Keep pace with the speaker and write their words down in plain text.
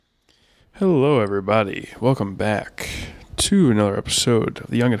Hello, everybody. Welcome back to another episode of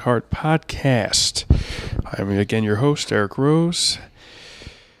the Young at Heart podcast. I'm again your host, Eric Rose.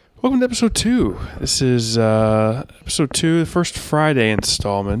 Welcome to episode 2. This is episode 2, the first Friday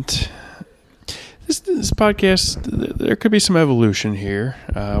installment. This podcast, there could be some evolution here.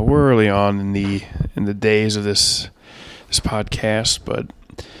 We're early on in the days of this podcast, but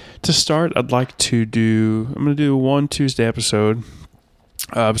to start, I'm going to do one Tuesday episode.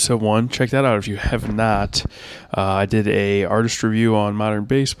 Episode 1, check that out if you have not. I did a artist review on Modern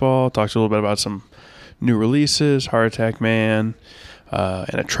Baseball, talked a little bit about some new releases, Heart Attack Man,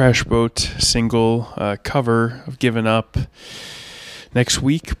 and a Trash Boat single cover of Given Up. Next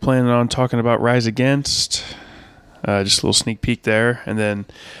week, planning on talking about Rise Against, just a little sneak peek there. And then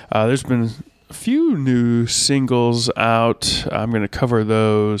there's been a few new singles out. I'm going to cover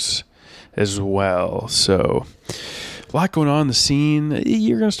those as well. So a lot going on in the scene.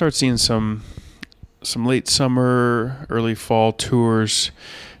 You're going to start seeing some late summer, early fall tours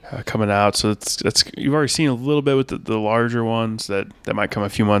coming out. So that's you've already seen a little bit with the larger ones that might come a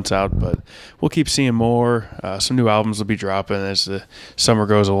few months out, but we'll keep seeing more. Some new albums will be dropping as the summer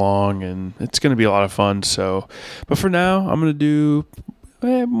goes along, and it's going to be a lot of fun. So, but for now, I'm going to do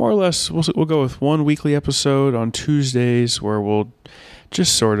more or less. We'll go with one weekly episode on Tuesdays where we'll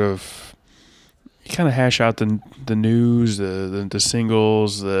just sort of kind of hash out the news, the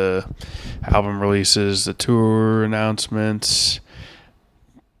singles, the album releases, the tour announcements,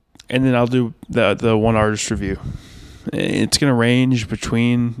 and then I'll do the one artist review. It's going to range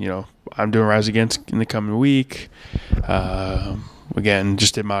between, I'm doing Rise Against in the coming week. Again,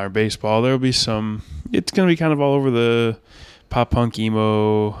 just did Modern Baseball. There will be it's going to be kind of all over the pop punk,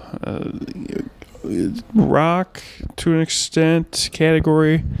 emo, rock to an extent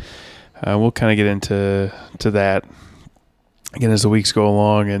category. We'll kind of get into that again as the weeks go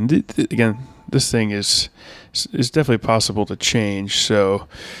along, and again, this thing is definitely possible to change. So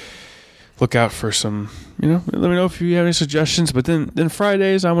look out for some. Let me know if you have any suggestions. But then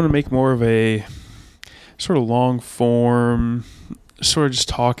Fridays, I want to make more of a sort of long form, sort of just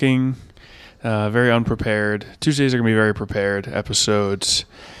talking, very unprepared. Tuesdays are gonna be very prepared episodes.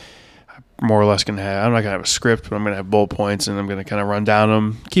 More or less I'm not going to have a script, but I'm going to have bullet points, and I'm going to kind of run down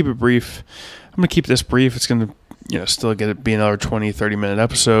them, keep it brief. I'm going to keep this brief. It's going to, still be another 20, 30-minute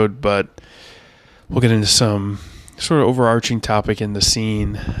episode, but we'll get into some sort of overarching topic in the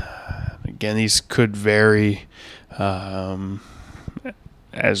scene. Again, these could vary as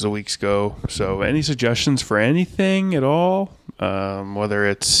the weeks go. So any suggestions for anything at all, whether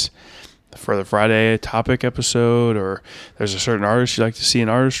it's for the Friday topic episode, or there's a certain artist you'd like to see an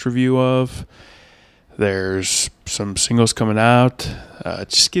artist review of, there's some singles coming out,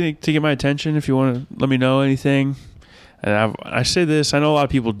 just to get my attention. If you want to let me know anything, and I say this, I know a lot of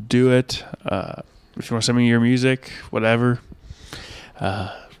people do it. If you want to send me your music, whatever,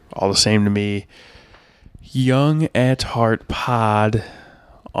 all the same to me. Young at Heart Pod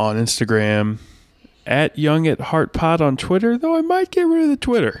on Instagram, at Young at Heart Pod on Twitter, though I might get rid of the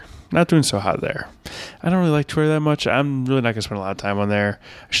Twitter. Not doing so hot there. I don't really like Twitter that much. I'm really not going to spend a lot of time on there.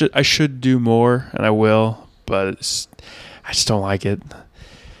 I should do more, and I will, but I just don't like it.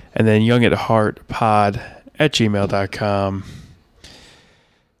 And then youngatheartpod@gmail.com.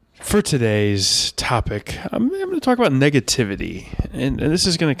 For today's topic, I'm going to talk about negativity. And this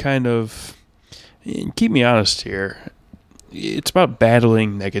is going to kind of keep me honest here. It's about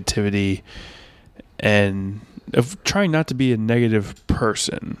battling negativity and of trying not to be a negative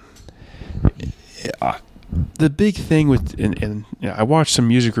person. The big thing I watch some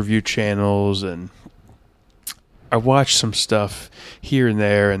music review channels, and I watch some stuff here and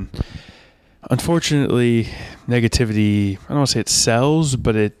there, and unfortunately, negativity, I don't want to say it sells,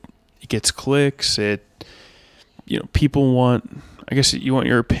 but it gets clicks. People want, I guess you want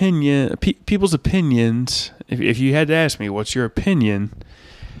your opinion, people's opinions. If you had to ask me, what's your opinion?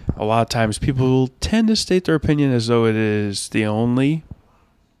 A lot of times people tend to state their opinion as though it is the only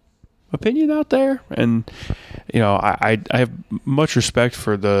opinion out there. And, I have much respect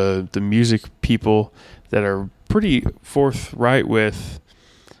for the music people that are pretty forthright with,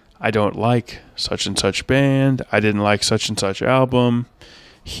 I don't like such and such band, I didn't like such and such album,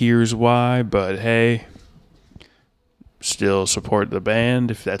 here's why, but hey, still support the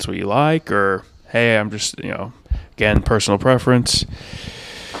band if that's what you like, or hey, I'm just, again, personal preference.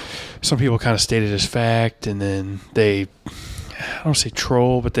 Some people kind of state it as fact, and then they, I don't say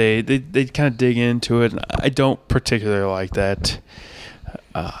troll, but they kind of dig into it. And I don't particularly like that.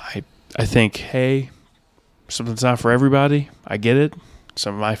 I think, hey, something's not for everybody. I get it.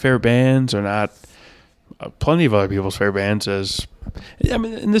 Some of my favorite bands are not plenty of other people's favorite bands as, I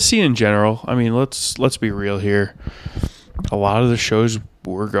mean, in the scene in general. I mean, let's be real here. A lot of the shows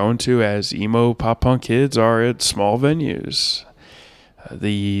we're going to as emo pop punk kids are at small venues.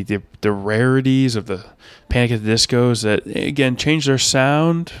 The rarities of the Panic at the Discos that, again, change their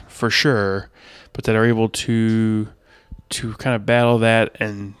sound for sure, but that are able to kind of battle that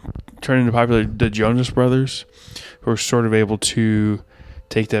and turn into popular. The Jonas Brothers, who are sort of able to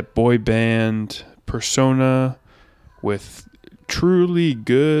take that boy band persona with truly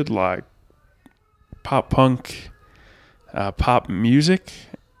good, like, pop punk, pop music,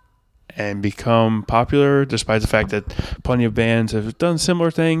 and become popular, despite the fact that plenty of bands have done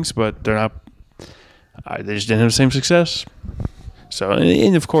similar things, but they're not. They just didn't have the same success. So,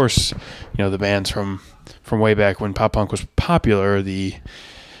 and of course, the bands from way back when pop punk was popular, the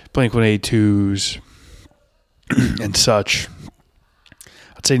Blink-182s and such.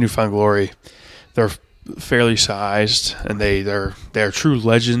 I'd say New Found Glory. They're fairly sized, and they're true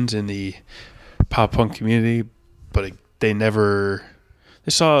legends in the pop punk community, but they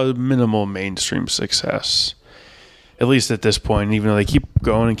saw minimal mainstream success, at least at this point, even though they keep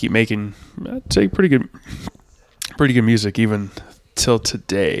going and keep making, I'd say, pretty good music even till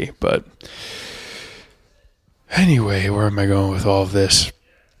today. But anyway, where am I going with all of this?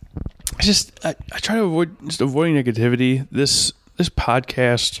 I try to avoiding negativity. This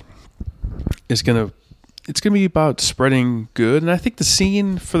podcast is gonna be about spreading good, and I think the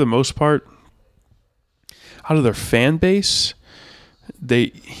scene, for the most part, out of their fan base,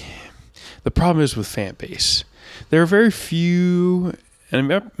 the problem is with fan base. There are very few,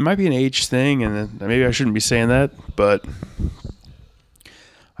 and it might be an age thing, and maybe I shouldn't be saying that, but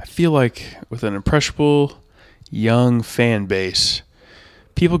I feel like with an impressionable young fan base,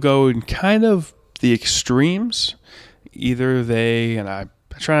 people go in kind of the extremes. Either they, and I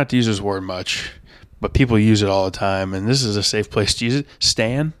try not to use this word much, but people use it all the time, and this is a safe place to use it.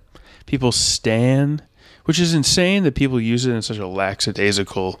 Stan. People stan, which is insane that people use it in such a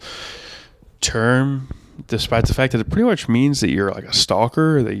lackadaisical term, despite the fact that it pretty much means that you're like a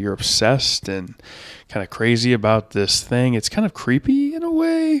stalker, that you're obsessed and kind of crazy about this thing. It's kind of creepy in a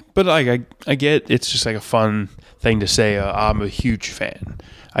way, but like I get it's just like a fun thing to say. I'm a huge fan.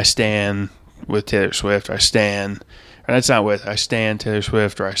 I stan with Taylor Swift. I stan Taylor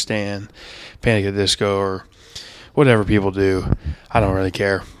Swift, or I stan Panic at the Disco, or whatever people do. I don't really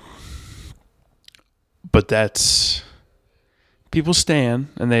care. But that's, people stan,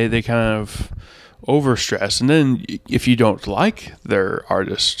 and they kind of overstress. And then if you don't like their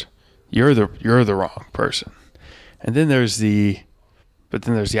artist, you're the wrong person. And then there's the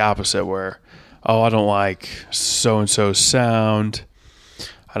opposite where, I don't like so and so's sound.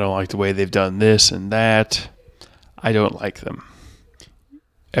 I don't like the way they've done this and that. I don't like them.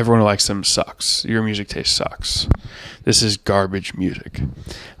 Everyone who likes them sucks. Your music taste sucks. This is garbage music.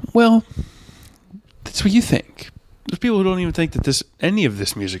 Well, that's what you think. There's people who don't even think that any of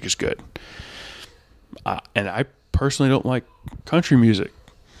this music is good. And I personally don't like country music.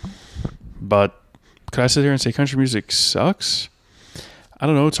 But could I sit here and say country music sucks? I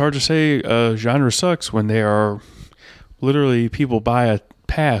don't know. It's hard to say a genre sucks when they are literally, people buy a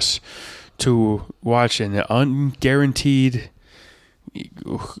pass to watch an unguaranteed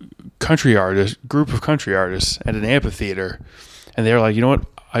group of country artists at an amphitheater, and they're like, you know what?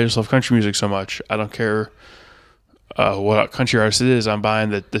 I just love country music so much. I don't care what country artist it is. I'm buying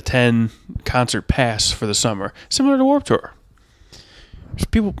the 10 concert pass for the summer. Similar to Warped Tour.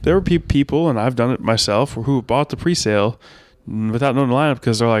 There were people, and I've done it myself, who bought the pre-sale without knowing the lineup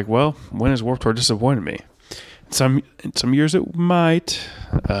because they're like, well, when has Warped Tour disappointed me? In some years it might,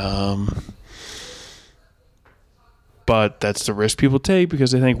 but that's the risk people take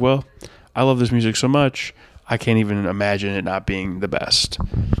because they think, well, I love this music so much, I can't even imagine it not being the best.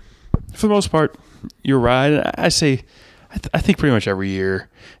 For the most part, you're right. I say, I think pretty much every year,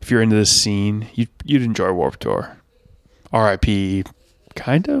 if you're into this scene, you'd enjoy Warped Tour. R.I.P.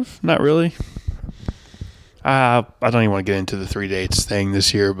 Kind of, not really. I don't even want to get into the 3 dates thing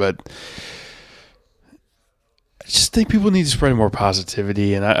this year, but I just think people need to spread more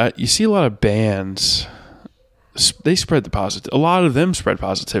positivity. And you see a lot of bands, they spread the positive. A lot of them spread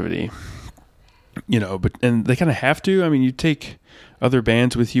positivity, and they kind of have to. I mean, you take other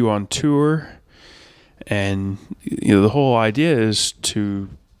bands with you on tour, and the whole idea is to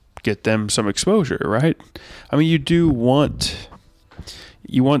get them some exposure, right? I mean, you want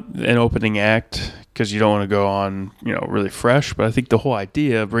an opening act because you don't want to go on, really fresh. But I think the whole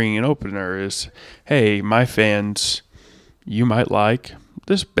idea of bringing an opener is, hey, my fans, you might like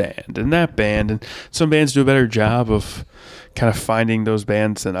this band and that band. And some bands do a better job of kind of finding those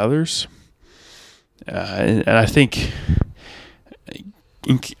bands than others. And I think,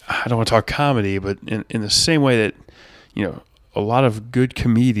 I don't want to talk comedy, but in the same way that, a lot of good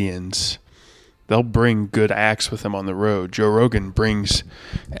comedians, they'll bring good acts with them on the road. Joe Rogan brings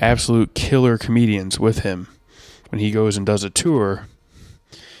absolute killer comedians with him when he goes and does a tour.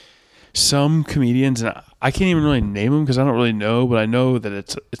 Some comedians, and I can't even really name them because I don't really know, but I know that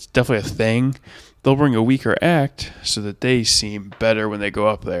it's definitely a thing. They'll bring a weaker act so that they seem better when they go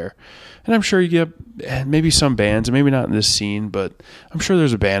up there. And I'm sure you get maybe some bands, and maybe not in this scene, but I'm sure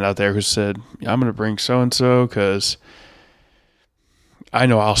there's a band out there who said, I'm going to bring so-and-so because I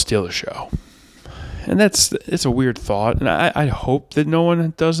know I'll steal the show. And it's a weird thought, and I hope that no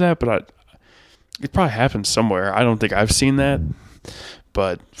one does that, but it probably happens somewhere. I don't think I've seen that.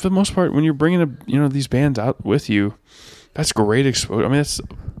 But for the most part, when you're bringing these bands out with you, that's great exposure. I mean, that's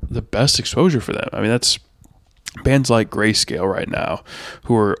the best exposure for them. I mean, that's bands like Grayscale right now,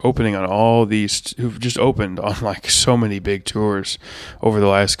 who are opening on all these, who've just opened on like so many big tours over the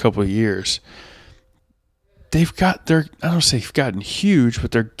last couple of years. I don't say they've gotten huge,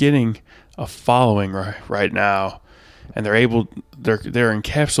 but they're getting a following right now, and they're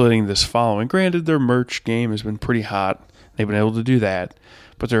encapsulating this following. Granted, their merch game has been pretty hot. They've been able to do that,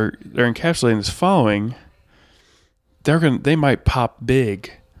 but they're encapsulating this following. They might pop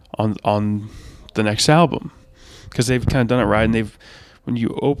big on the next album because they've kind of done it right, and when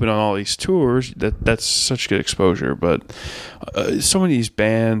you open on all these tours, that's such good exposure. But so many of these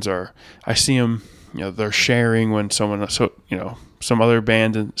bands I see them, they're sharing when some other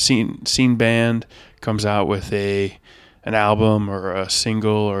band and scene band comes out with an album or a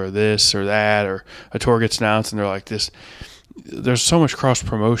single or this or that, or a tour gets announced, and they're like this. There's so much cross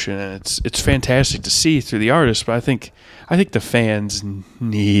promotion, and it's fantastic to see through the artists. But I think the fans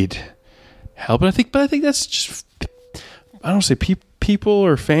need help, and I think that's just, I don't say people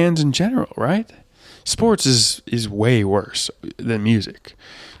or fans in general, right? Sports is way worse than music,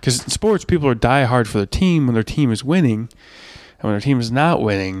 because in sports people are diehard for their team when their team is winning, and when their team is not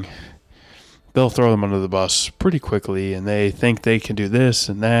winning, they'll throw them under the bus pretty quickly, and they think they can do this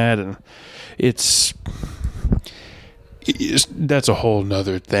and that, and that's a whole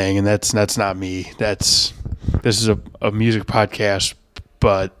nother thing, and that's not me. This is a music podcast,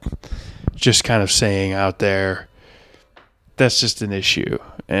 but just kind of saying out there, that's just an issue,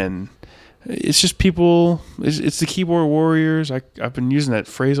 and it's just people. It's the keyboard warriors. I've been using that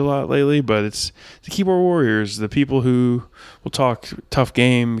phrase a lot lately, but it's the keyboard warriors, the people who will talk tough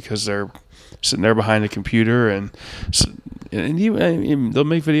game because they're sitting there behind a computer, and they'll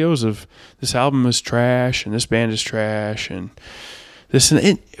make videos of this album is trash and this band is trash and this and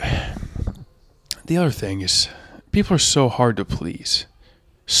it. The other thing is, people are so hard to please,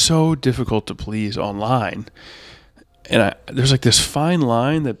 so difficult to please online, and there's like this fine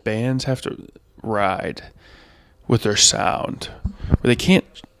line that bands have to ride with their sound, where they can't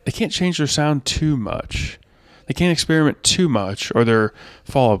change their sound too much. They can't experiment too much, or they're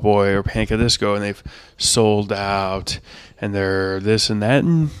Fall Out Boy or Panic! At the Disco, and they've sold out, and they're this and that,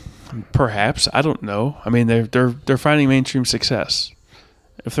 and perhaps, I don't know. I mean, they're finding mainstream success.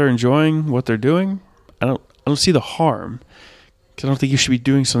 If they're enjoying what they're doing, I don't see the harm, because I don't think you should be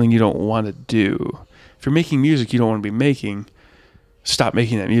doing something you don't want to do. If you're making music you don't want to be making, stop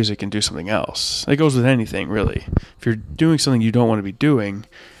making that music and do something else. It goes with anything, really. If you're doing something you don't want to be doing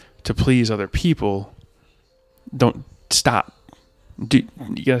to please other people, don't stop. You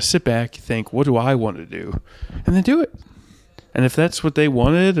gotta sit back, think, what do I want to do? And then do it. And if that's what they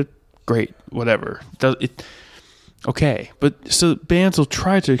wanted, great, whatever. Okay. But so bands will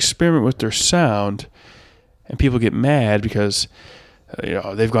try to experiment with their sound, and people get mad because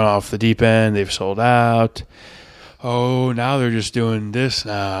they've gone off the deep end, they've sold out. Oh, now they're just doing this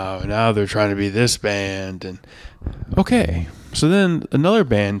now. Now they're trying to be this band. And okay. So then another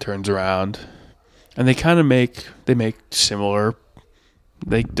band turns around, and they make similar.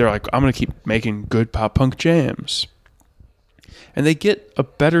 They're like, I'm going to keep making good pop punk jams, and they get a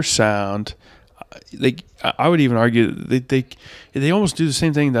better sound. I would even argue they almost do the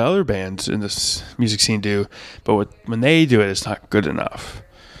same thing that other bands in this music scene do, but when they do it, it's not good enough.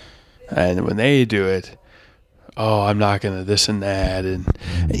 And when they do it, I'm not going to this and that. And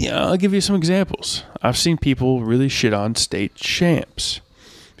I'll give you some examples. I've seen people really shit on State Champs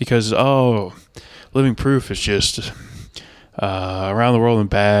because Living Proof is just Around the World and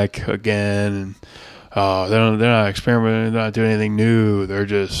Back again, and they're not experimenting, they're not doing anything new, they're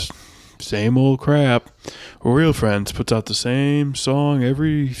just same old crap. Or Real Friends puts out the same song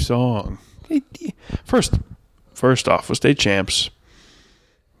every song. First off, with State Champs,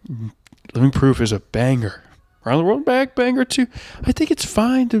 Living Proof is a banger. Around the World and Back, banger too. I think it's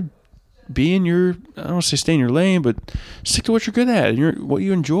fine to be in your, I don't want to say stay in your lane, but stick to what you're good at and what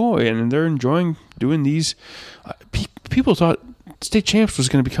you enjoy. And they're enjoying doing these. People thought State Champs was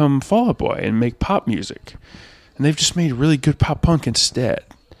going to become Fall Out Boy and make pop music. And they've just made really good pop punk instead.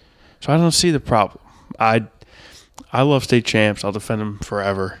 So I don't see the problem. I love State Champs. I'll defend them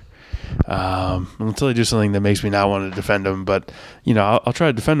forever. Until they do something that makes me not want to defend them. But, I'll try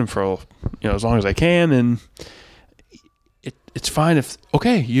to defend them for, as long as I can. And it's fine if,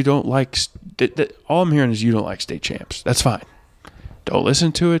 okay, you don't like, all I'm hearing is you don't like State Champs. That's fine. Don't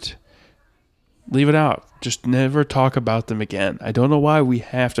listen to it. Leave it out. Just never talk about them again. I don't know why we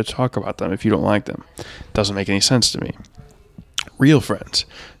have to talk about them if you don't like them. It doesn't make any sense to me. Real Friends.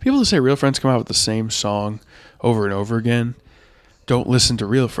 People that say Real Friends come out with the same song over and over again, don't listen to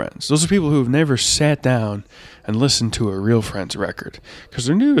Real Friends. Those are people who have never sat down and listened to a Real Friends record. Because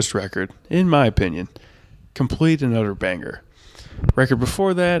their newest record, in my opinion, complete and utter banger. Record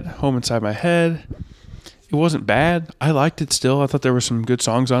before that, Home Inside My Head, it wasn't bad. I liked it still. I thought there were some good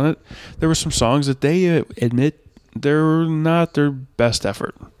songs on it. There were some songs that they admit they're not their best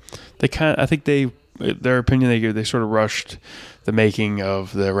effort. I think their opinion, they sort of rushed the making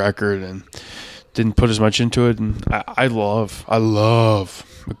of the record and didn't put as much into it. And I love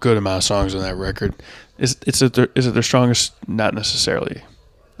a good amount of songs on that record. Is it their strongest? Not necessarily.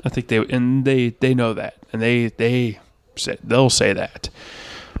 I think they know that, and they'll say that.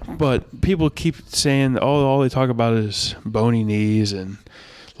 But people keep saying, all they talk about is Bony Knees and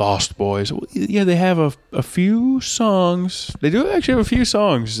Lost Boys. Well, yeah, they have a few songs. They do actually have a few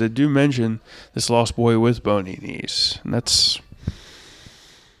songs that do mention this Lost Boy with Bony Knees. And that's,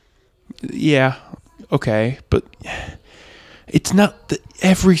 yeah, okay. But it's not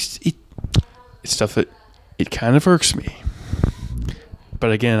it's stuff that it kind of irks me.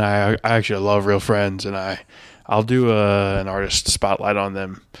 But again, I actually love Real Friends, and I'll do an artist spotlight on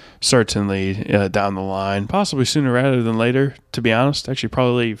them certainly down the line, possibly sooner rather than later, to be honest. Actually,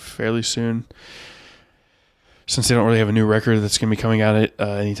 probably fairly soon, since they don't really have a new record that's going to be coming out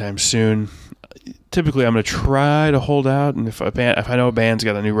anytime soon. Typically, I'm going to try to hold out, and if I know a band's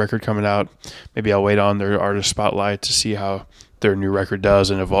got a new record coming out, maybe I'll wait on their artist spotlight to see how their new record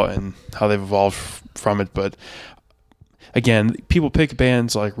does and how they've evolved from it. But again, people pick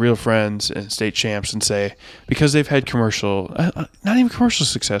bands like Real Friends and State Champs and say, because they've had not even commercial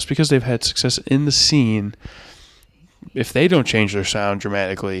success, because they've had success in the scene, if they don't change their sound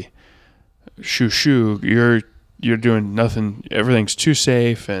dramatically, you're doing nothing, everything's too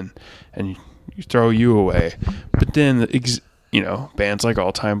safe, and you throw you away. But then, bands like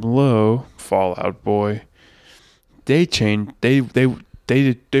All Time Low, Fall Out Boy, they changed, they went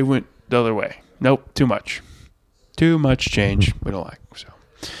the other way. Nope, too much change we don't like. So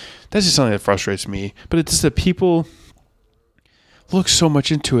that's just something that frustrates me. But it's just that people look so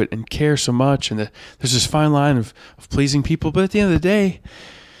much into it and care so much, and there's this fine line of pleasing people. But at the end of the day,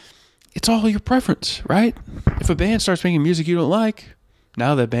 it's all your preference, right? If a band starts making music you don't like,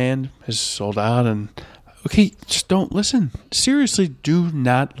 now that band has sold out, and okay, just don't listen. Seriously, do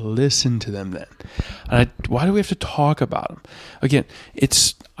not listen to them then. And why do we have to talk about them? Again,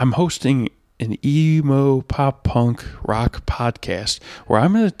 I'm hosting an emo pop punk rock podcast where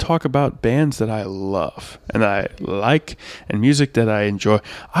I'm going to talk about bands that I love and I like and music that I enjoy.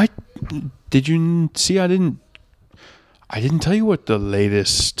 Did you see? I didn't tell you what the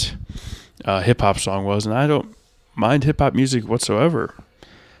latest hip hop song was, and I don't mind hip hop music whatsoever,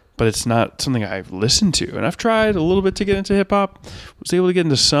 but it's not something I've listened to. And I've tried a little bit to get into hip hop. Was able to get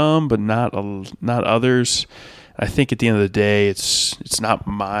into some, but not others. I think at the end of the day, it's not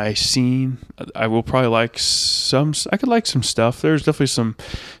my scene. I will probably like I could like some stuff. There's definitely some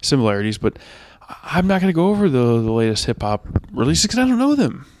similarities, but I'm not going to go over the latest hip hop releases because I don't know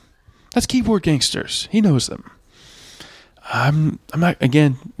them. That's Keyboard Gangsters. He knows them. I'm not,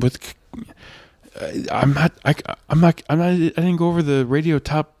 again, I didn't go over the radio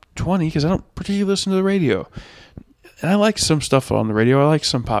top 20 because I don't particularly listen to the radio. And I like some stuff on the radio. I like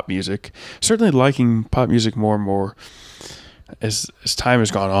some pop music. Certainly liking pop music more and more as time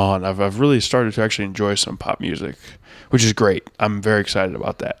has gone on. I've really started to actually enjoy some pop music, which is great. I'm very excited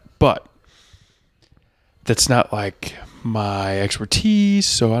about that. But that's not like my expertise,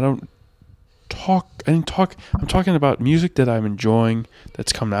 so I'm talking about music that I'm enjoying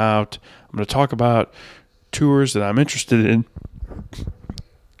that's coming out. I'm going to talk about tours that I'm interested in.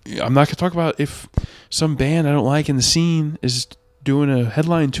 I'm not going to talk about if some band I don't like in the scene is doing a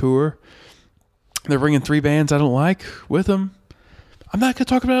headline tour. They're bringing 3 bands I don't like with them. I'm not going to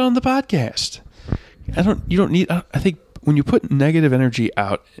talk about it on the podcast. I think when you put negative energy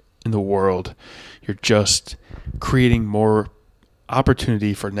out in the world, you're just creating more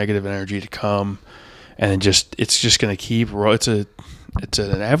opportunity for negative energy to come, and then it's just going to keep. It's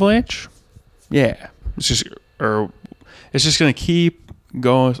an avalanche. Yeah, it's just going to keep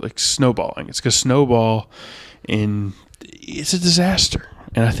going, like snowballing. It's going to snowball, and it's a disaster.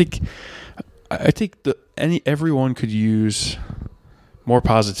 And I think everyone could use more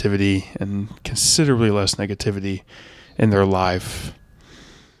positivity and considerably less negativity in their life.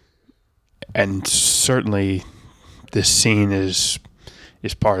 And certainly this scene is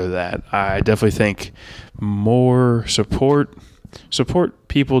part of that. I definitely think more support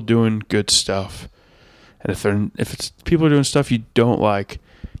people doing good stuff. And if it's people doing stuff you don't like,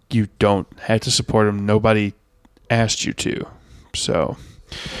 you don't have to support them. Nobody asked you to. So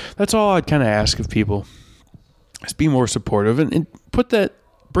that's all I'd kind of ask of people, is be more supportive and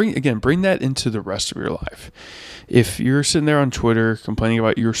bring that into the rest of your life. If you're sitting there on Twitter complaining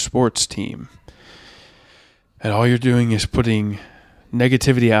about your sports team and all you're doing is putting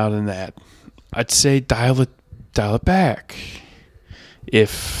negativity out in that, I'd say dial it back.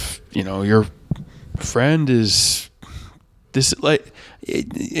 If your friend is this, like,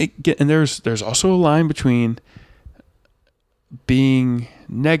 and there's also a line between being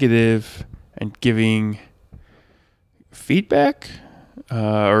negative and giving feedback,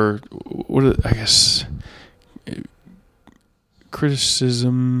 or what I guess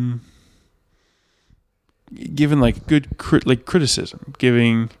criticism, giving like good criticism,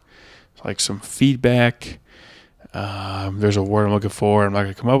 giving like some feedback. There's a word I'm looking for. I'm not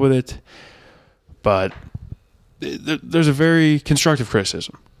going to come up with it, but there's a very constructive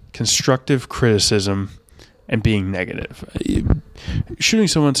criticism, and being negative. Shooting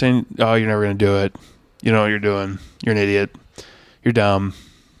someone saying, "Oh, you're never going to do it. You know what you're doing. You're an idiot. You're dumb.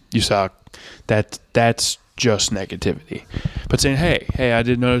 You suck." That's just negativity. But saying, "Hey, I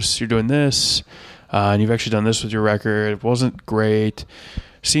did notice you're doing this, and you've actually done this with your record. It wasn't great.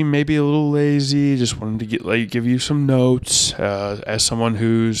 Seemed maybe a little lazy. Just wanted to give you some notes as someone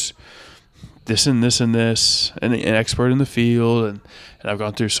who's this and this and this, and an expert in the field, and I've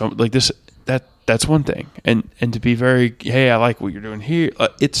gone through some like this." That's one thing, and to be very, hey, I like what you're doing here.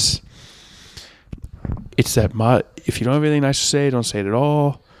 It's that if you don't have anything nice to say, don't say it at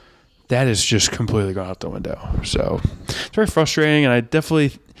all. That is just completely gone out the window. So it's very frustrating, and I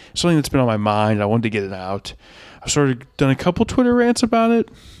definitely something that's been on my mind. I wanted to get it out. I've sort of done a couple Twitter rants about it.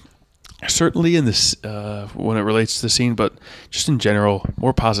 Certainly in this when it relates to the scene, but just in general,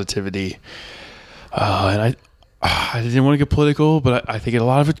 more positivity. And I didn't want to get political, but I think a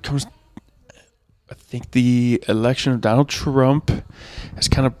lot of it comes. I think the election of Donald Trump has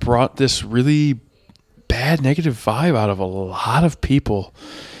kind of brought this really bad negative vibe out of a lot of people.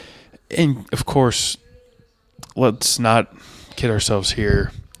 And of course, let's not kid ourselves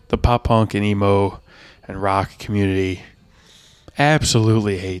here. The pop punk and emo and rock community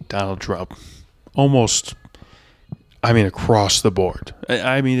absolutely hate Donald Trump. Across the board.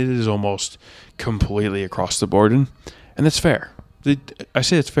 It is almost completely across the board. And that's fair. I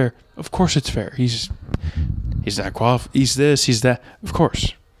say it's fair. Of course it's fair. He's not qualified. He's this, he's that. Of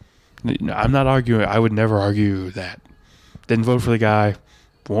course. I'm not arguing. I would never argue that. Didn't vote for the guy.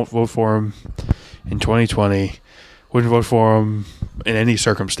 Won't vote for him in 2020. Wouldn't vote for him in any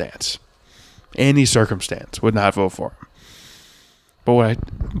circumstance. Any circumstance. Would not vote for him.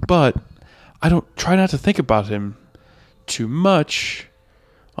 But I don't try not to think about him too much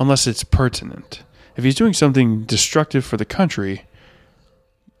unless it's pertinent. If he's doing something destructive for the country,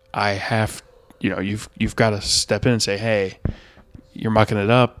 I have, you've got to step in and say, hey, you're mucking it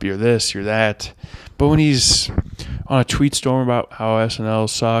up, you're this, you're that. But when he's on a tweet storm about how SNL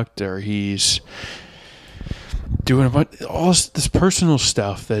sucked, or he's doing all this personal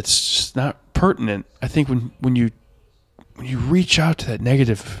stuff that's just not pertinent, I think when you reach out to that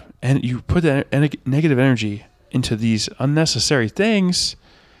negative and you put that negative energy into these unnecessary things,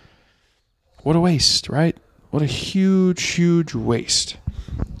 what a waste, right? What a huge, huge waste.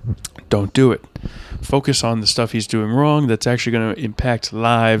 Don't do it. Focus on the stuff he's doing wrong that's actually going to impact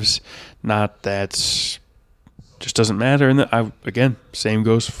lives, not that's just doesn't matter. And again, same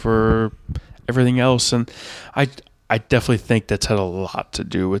goes for everything else. And I definitely think that's had a lot to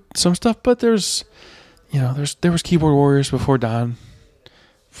do with some stuff, but there was keyboard warriors before Don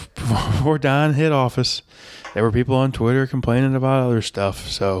hit office. There were people on Twitter complaining about other stuff.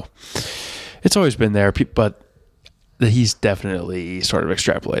 So it's always been there, but he's definitely sort of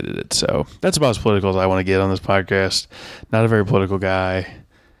extrapolated it. So that's about as political as I want to get on this podcast. Not a very political guy.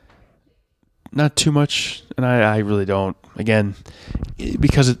 Not too much, and I really don't. Again,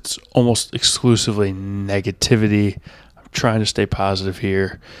 because it's almost exclusively negativity, I'm trying to stay positive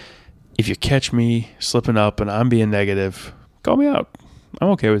here. If you catch me slipping up and I'm being negative, call me out. I'm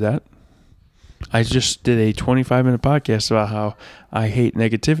okay with that. I just did a 25-minute podcast about how I hate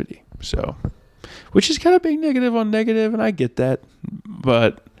negativity. So, which is kind of being negative on negative, and I get that.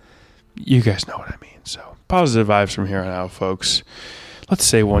 But you guys know what I mean. So, positive vibes from here on out, folks. Let's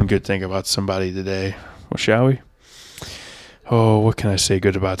say one good thing about somebody today. Well, shall we? Oh, what can I say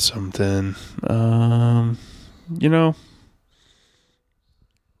good about something? I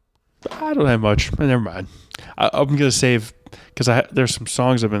don't have much. Never mind. I'm going to save, because there's some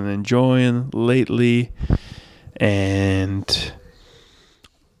songs I've been enjoying lately, and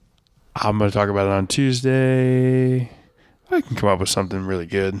I'm going to talk about it on Tuesday. I can come up with something really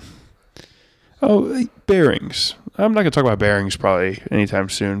good. Oh, Bearings. I'm not going to talk about Bearings probably anytime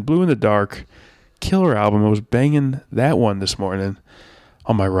soon. Blue in the Dark. Killer album. I was banging that one this morning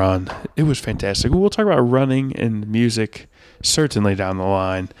on my run. It was fantastic. We'll talk about running and music certainly down the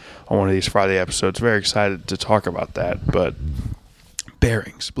line on one of these Friday episodes. Very excited to talk about that. But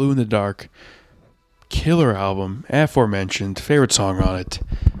Bearings, Blue in the Dark, killer album, aforementioned, favorite song on it,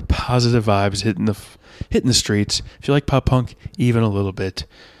 positive vibes hitting the streets. If you like pop punk even a little bit,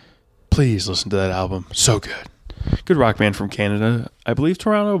 please listen to that album. So good. Good rock band from Canada. I believe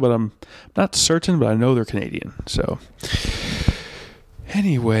Toronto, but I'm not certain, but I know they're Canadian. So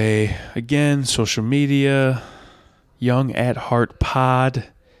anyway, again, social media, Young at Heart Pod,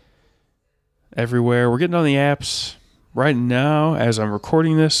 everywhere. We're getting on the apps. Right now, as I'm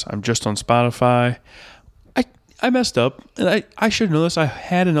recording this, I'm just on Spotify. I messed up, and I should have known this. I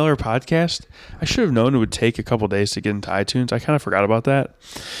had another podcast. I should have known it would take a couple days to get into iTunes. I kind of forgot about that.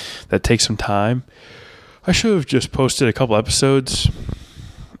 That takes some time. I should have just posted a couple episodes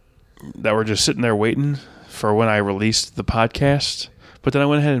that were just sitting there waiting for when I released the podcast. But then I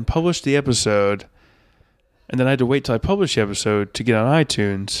went ahead and published the episode, and then I had to wait till I published the episode to get on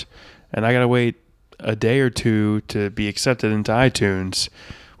iTunes, and I got to wait a day or two to be accepted into iTunes,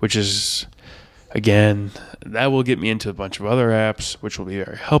 which is, again, that will get me into a bunch of other apps, which will be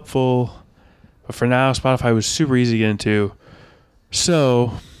very helpful. But for now, Spotify was super easy to get into.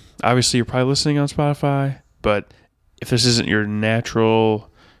 So obviously, you're probably listening on Spotify, but if this isn't your natural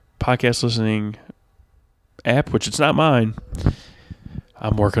podcast listening app, which it's not mine,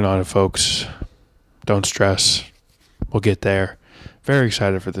 I'm working on it, folks. Don't stress. We'll get there. Very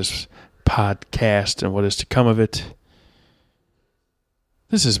excited for this podcast and what is to come of it.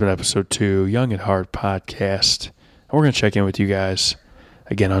 This has been episode 2, Young at Heart Podcast. And we're going to check in with you guys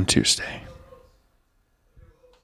again on Tuesday.